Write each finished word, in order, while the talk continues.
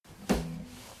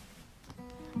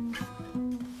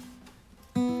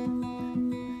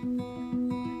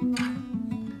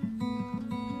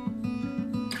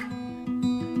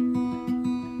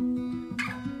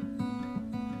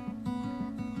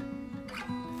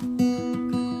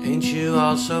Ain't you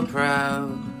all so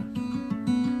proud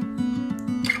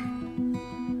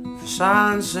for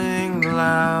silencing the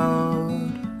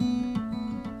loud?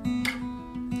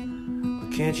 Or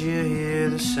can't you hear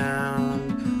the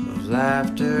sound of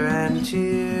laughter and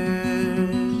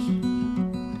tears?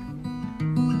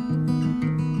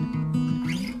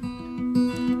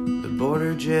 The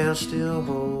border jail still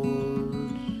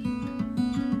holds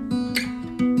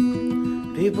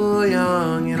people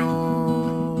young and old.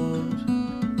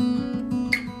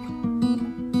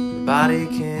 Body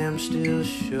cams still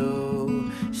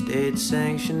show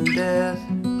state-sanctioned death.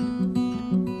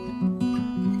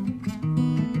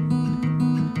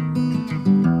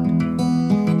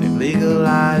 They've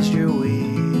legalized your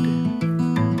weed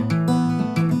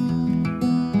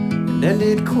and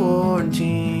ended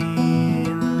quarantine,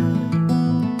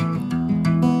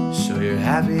 so you're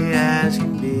happy as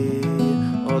can be.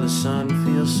 Oh, the sun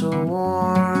feels so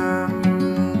warm.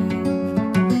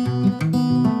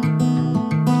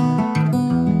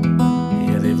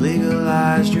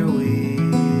 Legalized your weed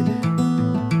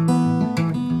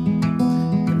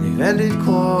and they've ended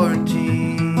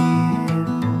quarantine.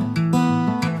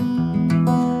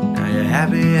 Now you're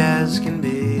happy as can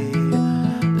be.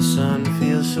 The sun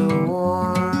feels so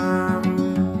warm.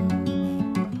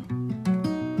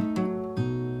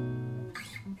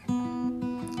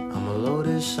 I'm a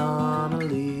lotus on a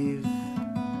leaf,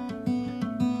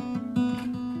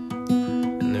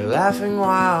 and they're laughing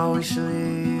while we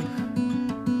sleep.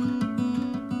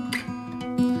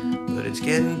 But it's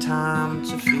getting time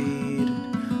to feed.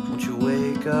 Won't you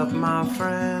wake up, my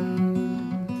friend?